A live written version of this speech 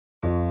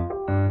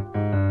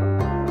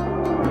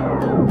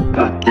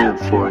Got dope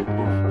for it.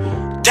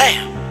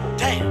 Damn.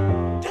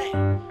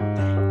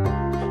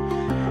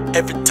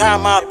 Every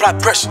time I apply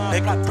pressure,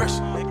 nigga. That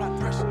pressure.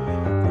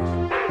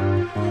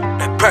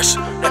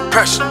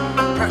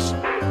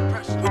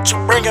 What you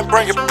bringin'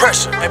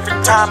 pressure. Every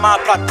time I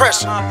apply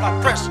pressure.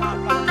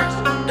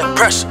 That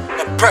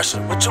pressure.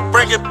 What you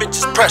bringin', bitch,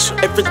 is pressure.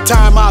 Every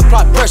time I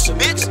apply pressure,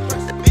 bitch.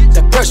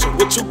 That pressure.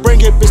 What you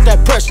bringin', bitch,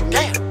 that pressure.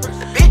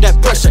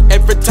 That pressure.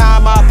 Every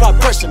time I apply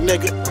pressure,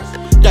 nigga.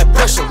 That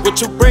pressure.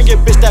 What you bringin',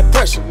 bitch, that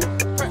pressure.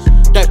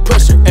 That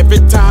pressure, every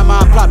time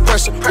I apply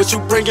pressure. What you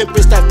bringin',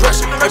 bitch, that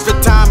pressure. Every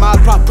time I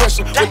apply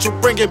pressure. What you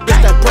bringin',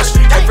 bitch, that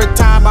pressure. Every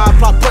time I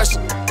apply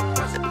pressure.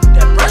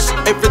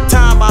 Every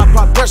time I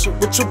apply pressure,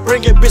 what you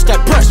bringin', bitch,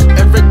 that pressure.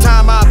 Every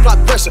time I apply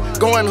pressure,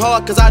 going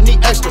hard cause I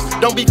need extras.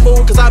 Don't be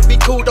fooled cause I be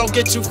cool, don't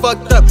get you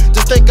fucked up.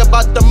 Just think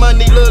about the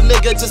money, little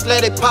nigga, just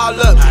let it pile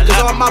up. Cause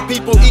all my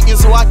people eatin',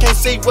 so I can't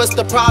see what's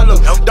the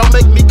problem. Don't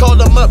make me call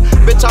them up,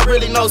 bitch, I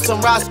really know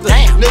some roster.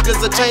 Niggas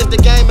will change the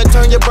game and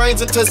turn your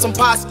brains into some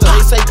pasta.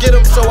 They say get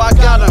them, so I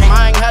got them,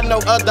 I ain't had no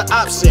other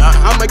option.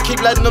 I'ma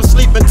keep letting them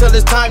sleep until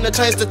it's time to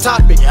change the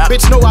topic.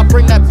 Bitch, know I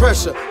bring that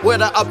pressure, where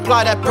to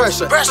apply that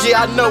pressure.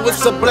 Yeah, I know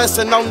it's a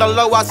blessing, on the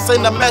low I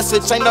send a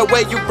message. Ain't no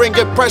way you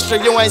bringin' pressure,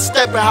 you ain't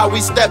steppin' how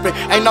we steppin'.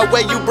 Ain't no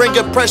way you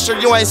bringin' pressure,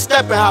 you ain't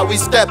steppin' how we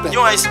steppin'.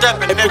 You ain't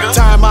steppin', nigga. Every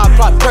time I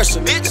apply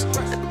pressure, bitch.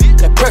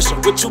 That pressure,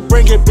 what you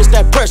bringin', bitch,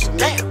 that pressure.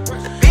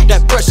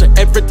 That pressure,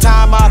 every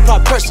time I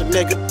apply pressure,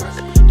 nigga.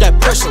 That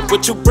pressure,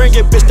 what you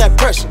bringin', bitch, that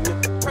pressure.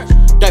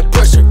 That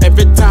pressure,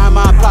 every time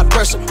I apply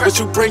pressure. What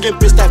you bringin',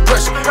 bitch, that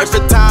pressure.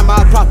 Every time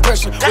I apply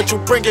pressure. What you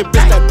bringin',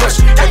 bitch, that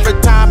pressure.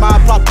 Every time I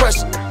apply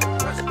pressure.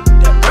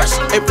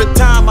 Every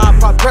time I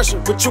apply pressure,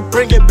 what you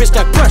bringin', bitch,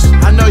 that pressure.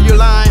 I know you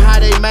lying, how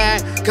they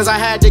mad, cause I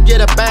had to get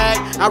a bag.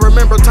 I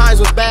remember times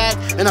was bad,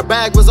 and a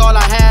bag was all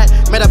I had.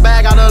 Made a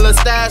bag out of the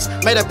stash,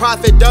 made a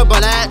profit double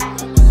that.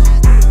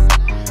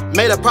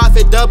 Made a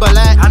profit double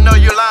that. I know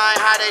you lying,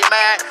 how they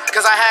mad,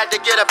 cause I had to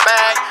get a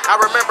bag. I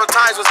remember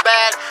times was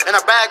bad, and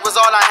a bag was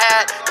all I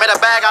had. Made a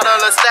bag out of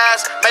the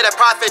stash, made a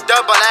profit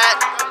double that.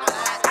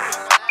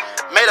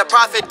 Made a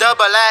profit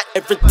double that.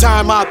 Every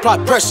time I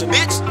apply pressure,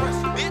 bitch.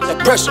 That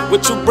pressure,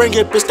 what you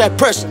bringin', bitch, that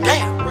pressure.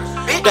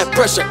 That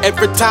pressure,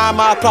 every time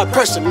I apply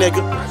pressure,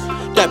 nigga.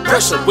 That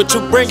pressure, what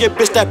you bringin',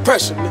 bitch, that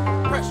pressure.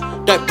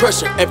 That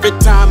pressure, every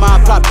time I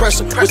apply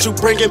pressure, what you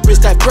bringin', bitch,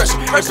 that pressure.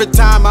 Every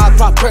time I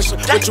apply pressure,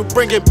 what you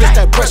bringin', bitch,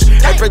 that pressure.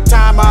 Every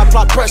time I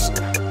apply pressure.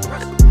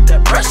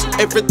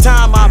 Every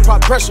time I apply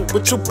pressure,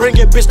 what you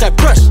bringin', bitch, that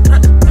pressure.